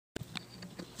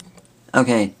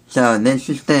Okay, so this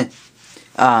is the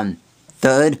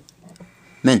third,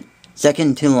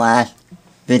 second to last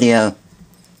video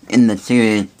in the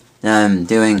series that I'm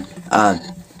doing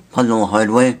puzzle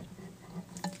hardware,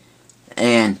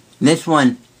 and this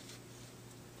one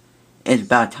is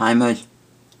about timers,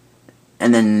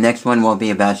 and then the next one will be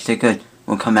about stickers.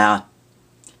 Will come out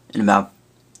in about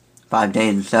 5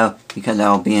 days or so because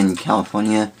I'll be in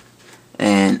California,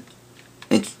 and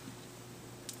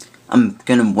I'm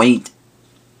gonna wait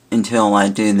until I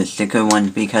do the sticker one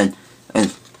because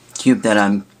it's cute that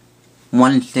I'm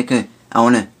one sticker. I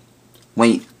wanna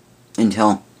wait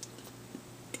until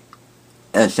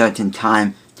a certain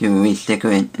time to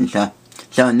re-sticker it and stuff.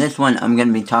 So in this one, I'm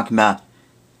gonna be talking about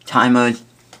timers,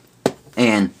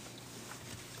 and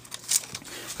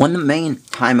one of the main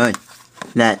timers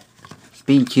that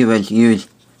SpeedCubers use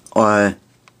are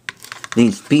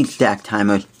these speed stack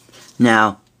timers.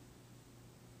 Now,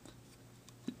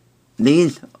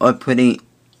 these are pretty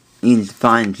easy to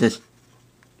find. Just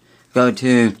go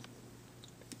to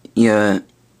your,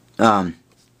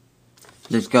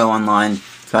 just go online,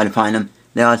 try to find them.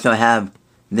 They also have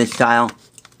this style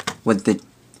with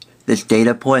this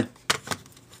data port,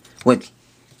 which,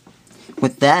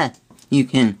 with that, you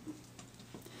can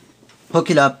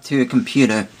hook it up to a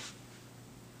computer,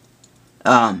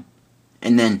 and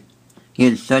then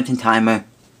use a certain timer,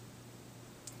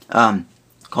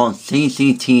 called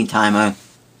CCT timer,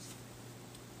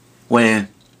 where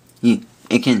it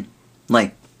can,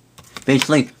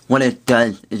 basically what it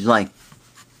does is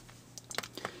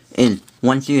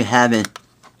once you have it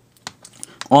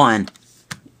on,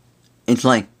 it's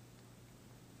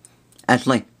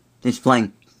actually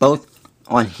displaying both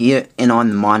on here and on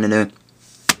the monitor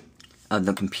of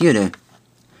the computer.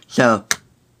 So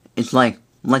it's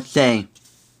let's say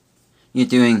you're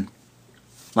doing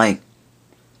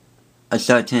a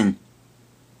certain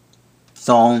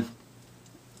solves,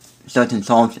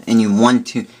 and you want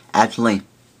to actually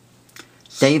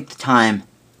save the time,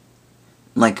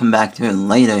 come back to it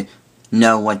later,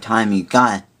 know what time you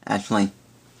got actually,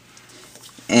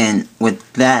 and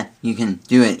with that you can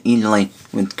do it easily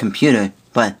with computer.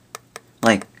 But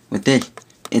with this,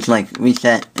 it's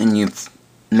reset and you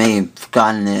may have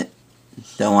forgotten it,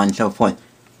 so on and so forth.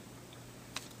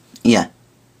 Yeah.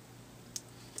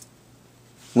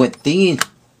 With these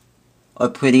are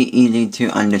pretty easy to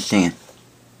understand.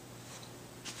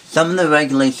 Some of the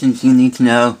regulations you need to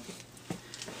know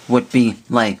would be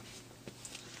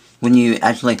when you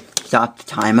actually stop the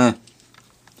timer.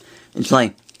 It's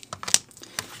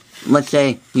let's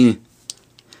say you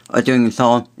are doing a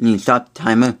solve and you stop the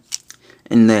timer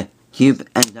and the cube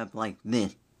ends up like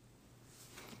this.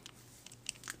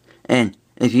 And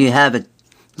if you have a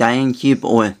Diane cube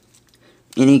or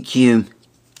any cube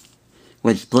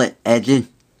with split edges,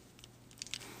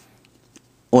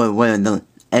 or where the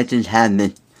edges have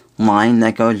this line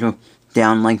that goes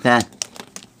down like that,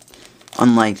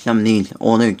 unlike some of these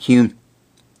older cubes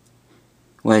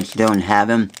which don't have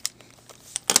them,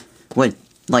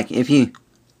 if you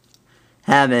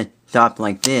have it stopped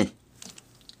like this,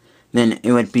 then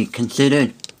it would be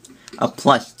considered a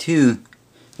 +2,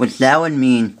 which that would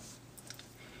mean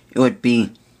it would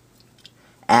be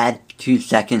add 2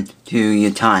 seconds to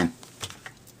your time.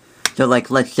 So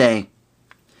let's say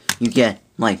you get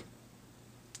 20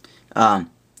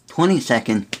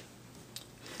 seconds,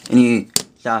 and you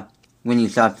stop, when you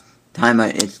stop the timer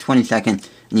it's 20 seconds,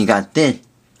 and you got this,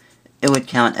 it would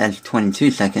count as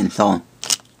 22 seconds. So,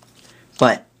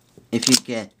 but if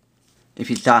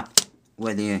you stop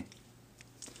with your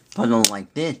puzzle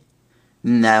like this,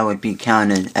 then that would be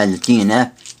counted as a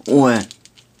DNF, or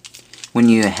when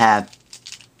you have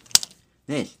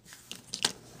this,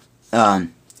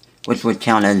 which would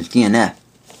count as DNF.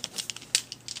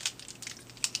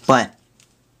 But,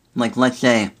 let's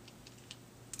say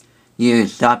you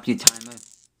stopped your timer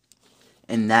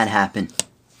and that happened.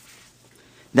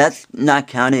 That's not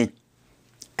counted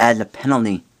as a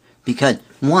penalty because,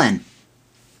 one,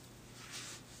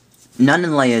 none of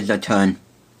the layers are turned,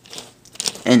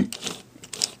 and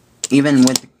even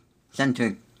with the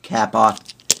center cap off,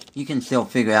 you can still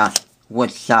figure out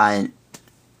which side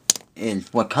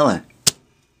is what color.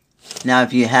 Now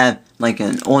if you have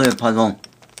an older puzzle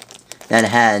that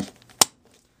has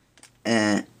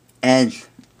an edge,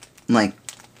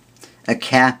 a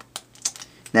cap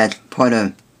that's part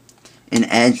of an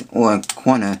edge or a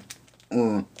corner,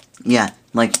 or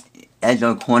edge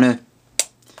or corner,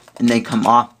 and they come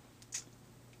off,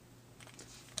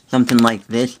 something like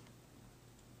this,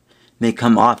 they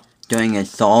come off during a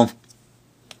solve,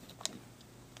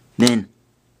 then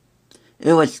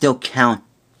it would still count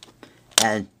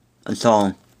as a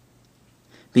solve.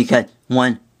 Because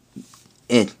one,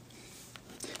 you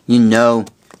know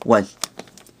what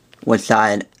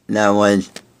side that was,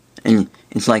 and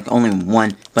it's like only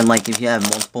one. But like if you have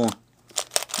multiple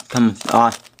comes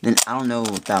off, then I don't know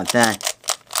about that.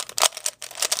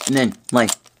 And then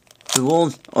like the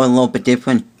rules are a little bit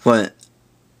different for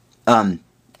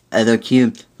other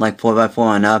cubes, like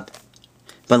 4x4 and up.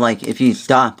 But like if you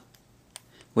stop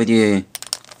with your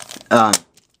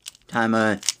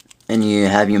timer and you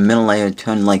have your middle layer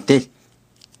turned like this,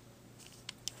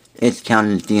 it's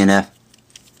counted as DNF.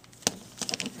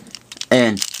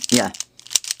 And yeah.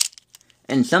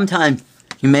 And sometimes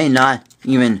you may not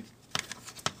even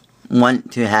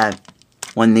want to have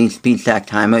one of these speed stack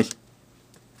timers.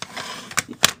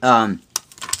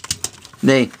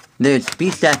 There's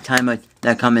speed stack timers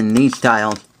that come in these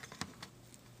styles.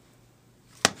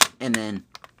 And then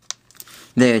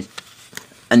there's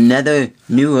another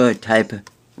newer type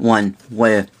one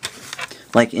where,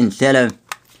 like, instead of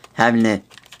having it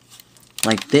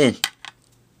like this,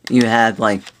 you have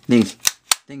like these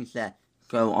things that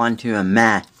go onto a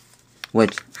mat,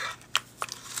 which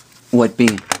would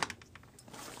be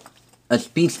a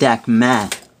speed stack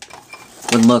mat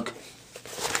would look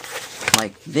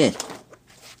like this,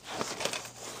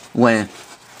 where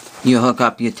you hook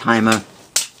up your timer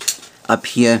up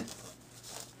here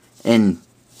and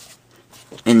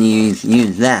you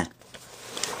use that.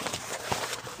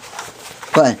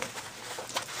 But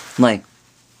like,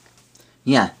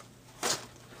 yeah,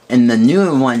 and the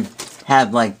newer ones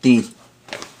have like these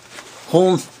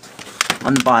holes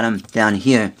on the bottom down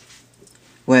here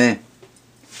where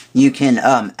you can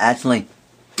actually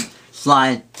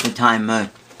slide the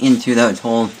timer into those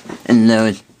holes, and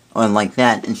those are like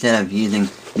that instead of using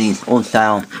these old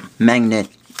style magnet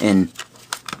and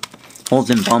holes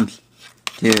and bumps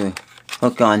to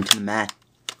hook onto the mat.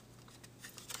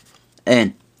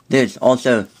 And there's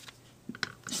also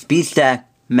speed stack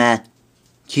mat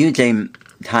QJ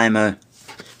timer,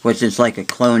 which is like a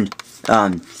cloned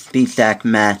speed stack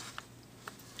mat.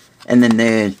 And then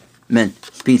there's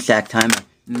speed stack timer.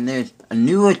 And there's a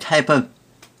newer type of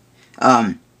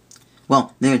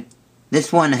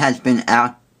this one has been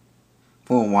out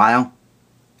for a while,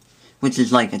 which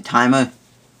is like a timer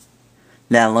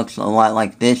that looks a lot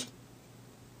like this,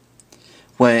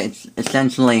 where it's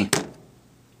essentially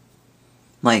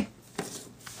like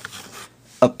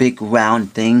a big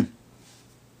round thing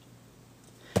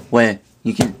where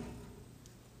you can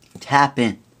tap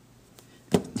in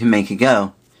to make it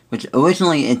go, which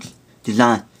originally it's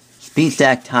designed, speed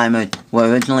stack timers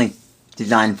were originally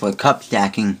designed for cup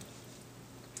stacking,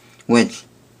 which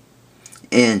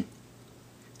is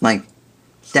like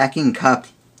stacking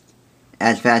cups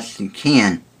as fast as you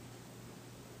can,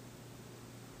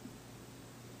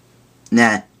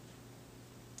 that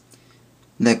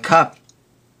the cups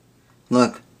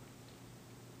look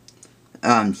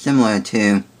similar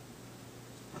to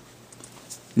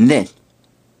this.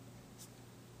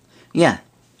 Yeah,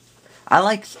 I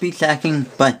like speed stacking,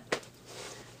 but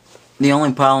the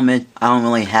only problem is I don't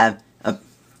really have a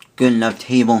good enough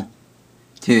table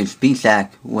to speed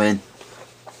stack with.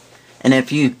 And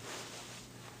if you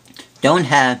don't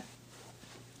have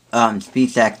speed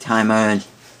stack timers,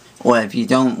 or if you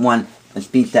don't want a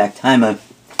speed stack timer,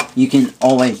 you can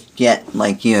always get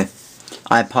like your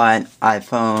iPod,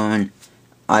 iPhone,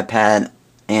 iPad,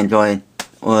 Android,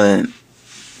 or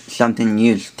something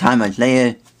use timers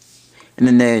later. And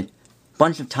then there's a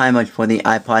bunch of timers for the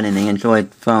iPod and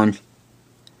Android phones.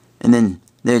 And then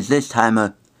there's this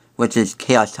timer, which is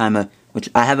Chaos Timer, which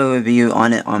I have a review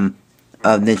on it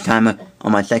of this timer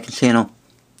on my second channel.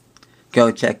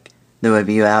 Go check the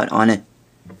review out on it.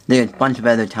 There's a bunch of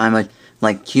other timers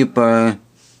like Cooper,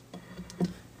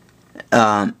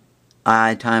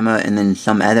 iTimer, and then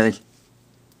some others.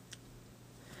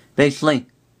 Basically,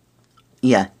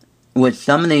 yeah, with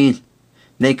some of these,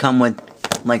 they come with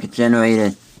like a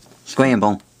generated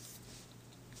scramble.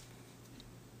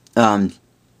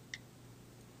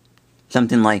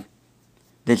 Something like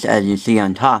this, as you see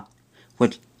on top,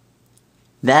 which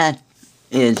that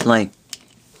is like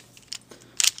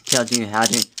tells you how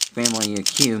to scramble your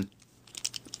cube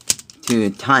to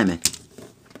time it.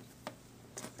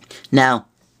 Now,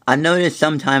 I've noticed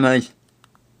some timers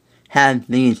have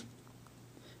these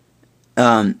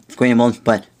scrambles,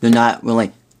 but they're not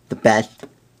really the best.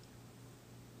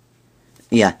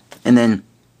 Yeah, and then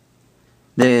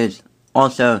there's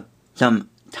also some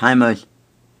timers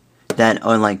that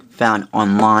are like found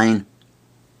online,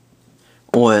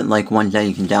 or like ones that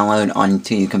you can download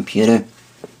onto your computer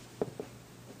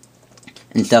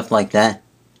and stuff like that.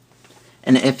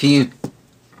 And if you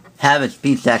have a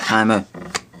speed stack timer,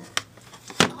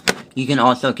 you can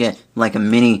also get like a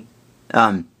mini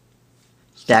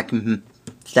stack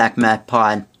mat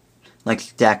pod, like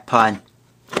stack pod,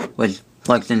 which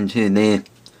plugs into the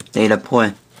data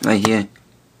port right here,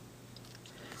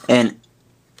 and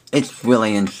it's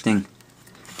really interesting.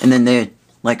 And then there's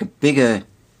like a bigger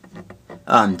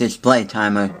display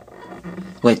timer,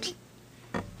 which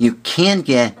you can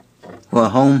get for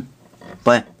home,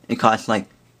 but it costs like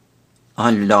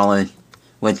 $100,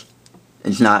 which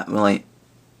is not really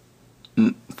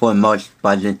for most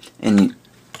budgets, and you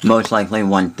most likely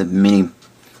want the mini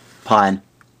pod.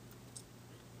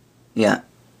 Yeah.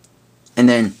 And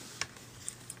then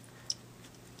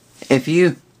if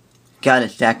you got a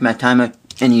stack mat timer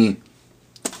and you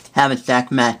have a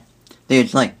stack mat,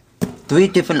 there's like 3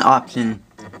 different options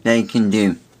that you can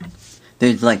do.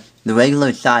 There's like the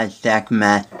regular size stack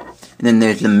mat, and then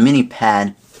there's the mini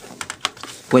pad,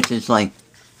 which is like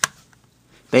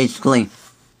basically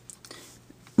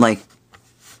like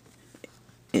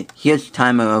here's the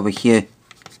timer over here,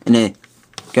 and it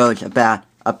goes about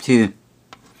up to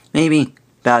maybe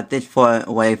about this far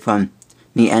away from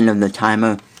the end of the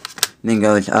timer, and then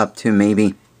goes up to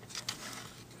maybe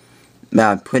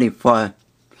about pretty far.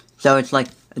 So it's like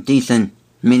a decent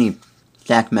mini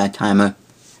stack mat timer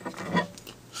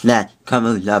that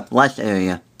covers up less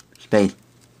area space.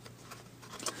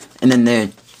 And then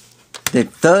there's the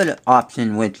third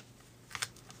option, which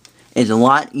is a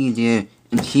lot easier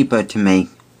and cheaper to make.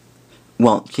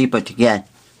 Well, cheaper to get,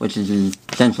 which is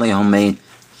essentially a homemade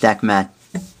stack mat,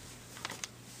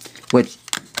 which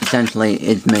essentially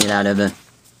is made out of a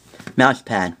mouse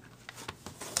pad,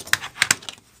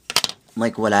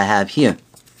 like what I have here.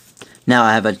 Now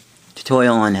I have a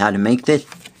tutorial on how to make this,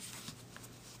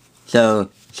 so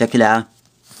check it out.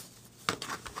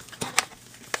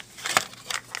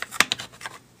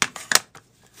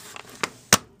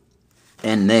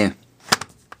 And there,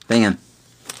 bam.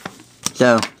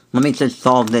 So let me just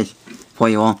solve this for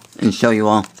you all and show you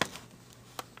all.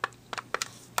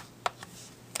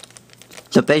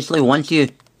 So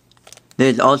basically,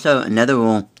 there's also another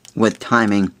rule with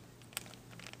timing,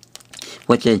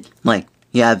 which is like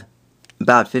you have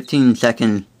about 15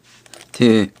 seconds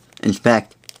to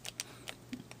inspect,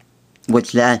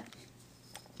 which that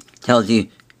tells you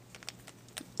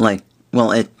like,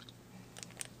 well, it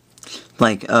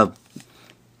like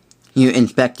you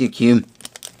inspect your cube,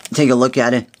 take a look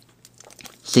at it,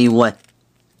 see what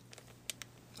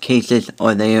cases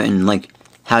are there, and like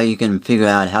how you can figure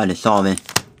out how to solve it.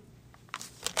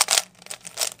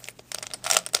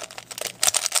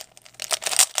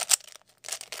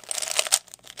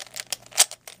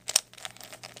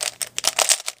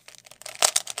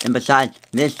 And besides,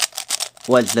 this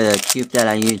was the cube that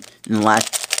I used in the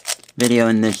last video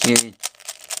in this series.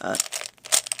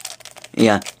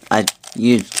 Yeah, I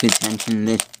used to tension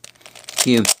this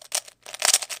cube.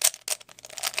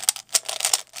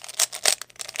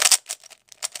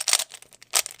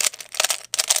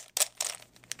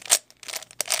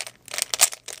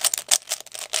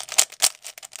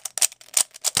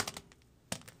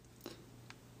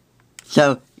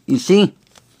 So, you see,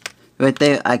 right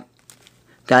there, I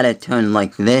got it turned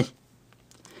like this.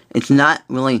 It's not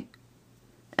really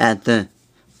at the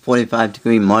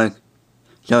 45-degree mark,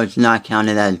 so it's not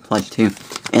counted as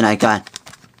 +2. And I got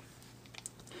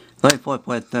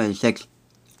 34.36,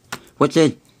 which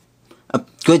is a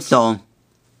good solve,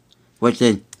 which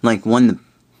is like one of the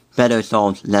better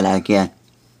solves that I get.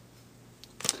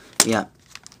 Yeah.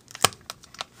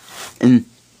 And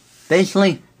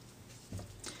basically,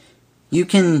 you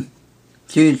can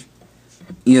choose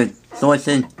your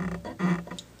sources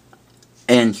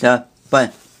and stuff,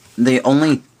 but the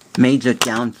only major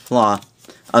downfall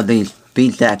of these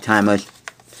speed stack timers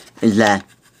is that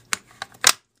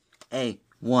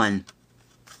one,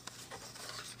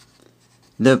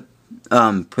 they're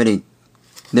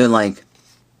they're like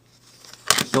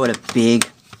sort of big.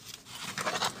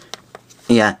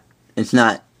 Yeah, it's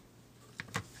not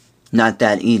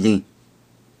that easy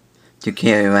to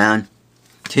carry around.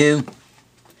 2,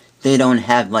 they don't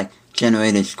have like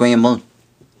generated scrambles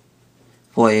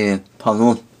for your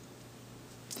puzzles,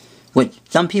 which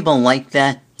some people like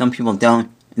that, some people don't.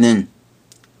 And then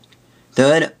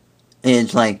 3rd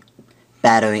is like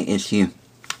battery issue.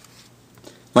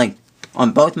 Like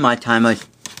on both my timers,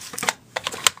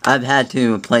 I've had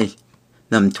to replace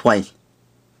them twice.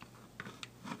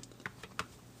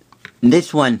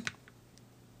 This one,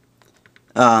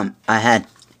 I had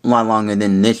a lot longer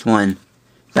than this one,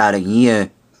 about a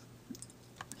year.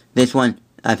 This one,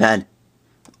 I've had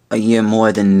a year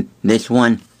more than this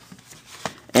one.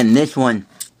 And this one,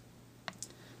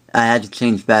 I had to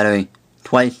change battery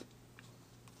twice.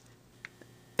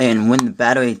 And when the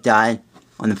battery died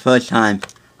on the first time,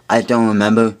 I don't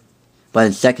remember. But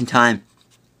the second time,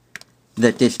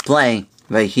 the display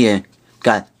right here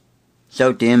got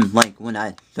so dim. Like when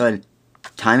I started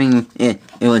timing it,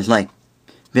 it was like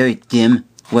very dim.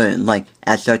 Where like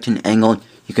at certain angles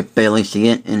you could barely see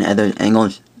it, and other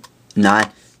angles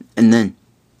not. And then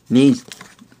these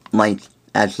lights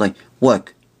actually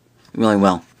work really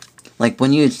well. Like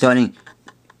when you're starting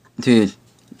to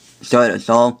start a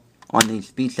solve on these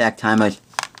speed stack timers,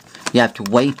 you have to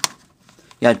wait.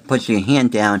 You have to put your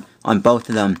hand down on both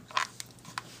of them,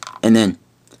 and then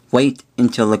wait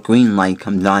until the green light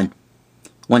comes on.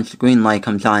 Once the green light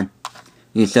comes on,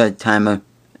 you start the timer,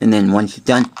 and then once it's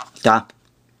done, stop,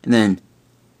 and then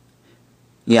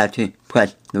you have to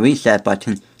press the reset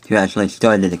button to actually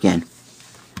start it again.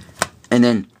 And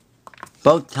then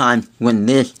both times when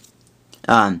this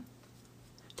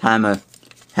timer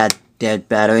had dead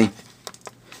battery,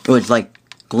 it was like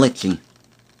glitchy.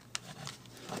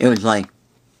 It was like,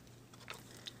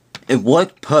 it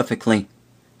worked perfectly,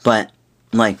 but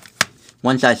like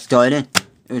once I started,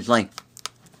 it was like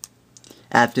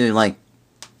after like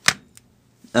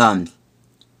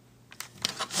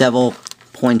several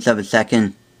points of a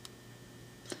second,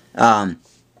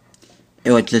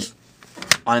 it would just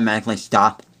automatically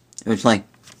stop. It was like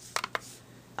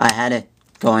I had it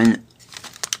going,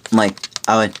 like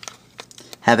I would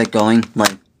have it going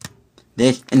like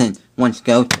this, and then once it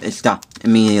goes, it stopped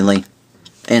immediately.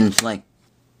 And it's like,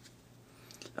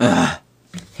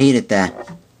 hated that.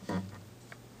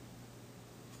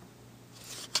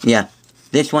 Yeah,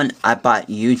 this one I bought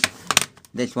used.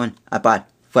 This one I bought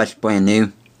fresh, brand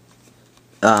new.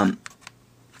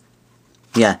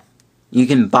 Yeah, you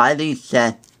can buy these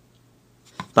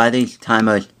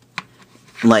timers,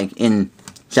 like in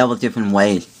several different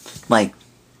ways. Like,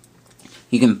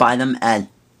 you can buy them as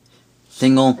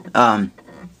single,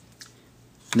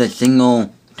 the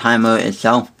single timer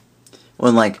itself,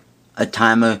 or like a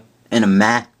timer and a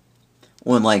mat,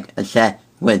 or like a set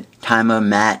with timer,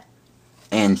 mat,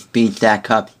 and speed stack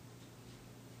cups.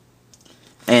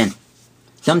 And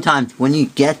sometimes when you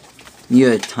get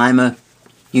your timer,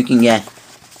 you can get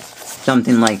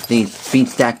something like these speed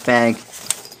stack bags,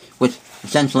 which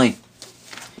essentially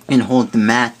can hold the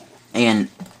mat and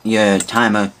your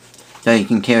timer, so you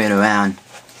can carry it around.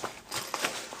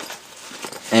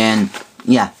 And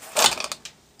yeah,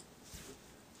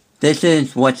 this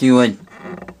is what you would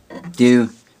do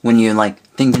when you're like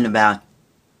thinking about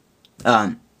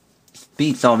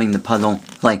speed solving the puzzle.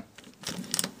 Like,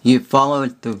 you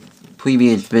followed the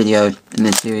previous videos in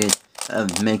this series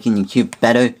of making the cube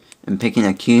better and picking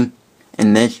a cube,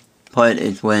 and this part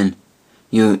is when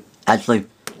you actually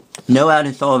know how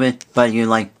to solve it, but you're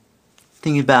like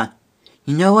thinking about,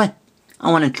 you know what,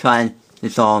 I want to try to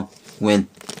solve with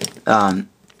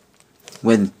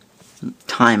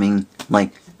timing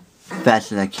like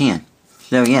fast as I can.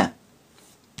 So yeah.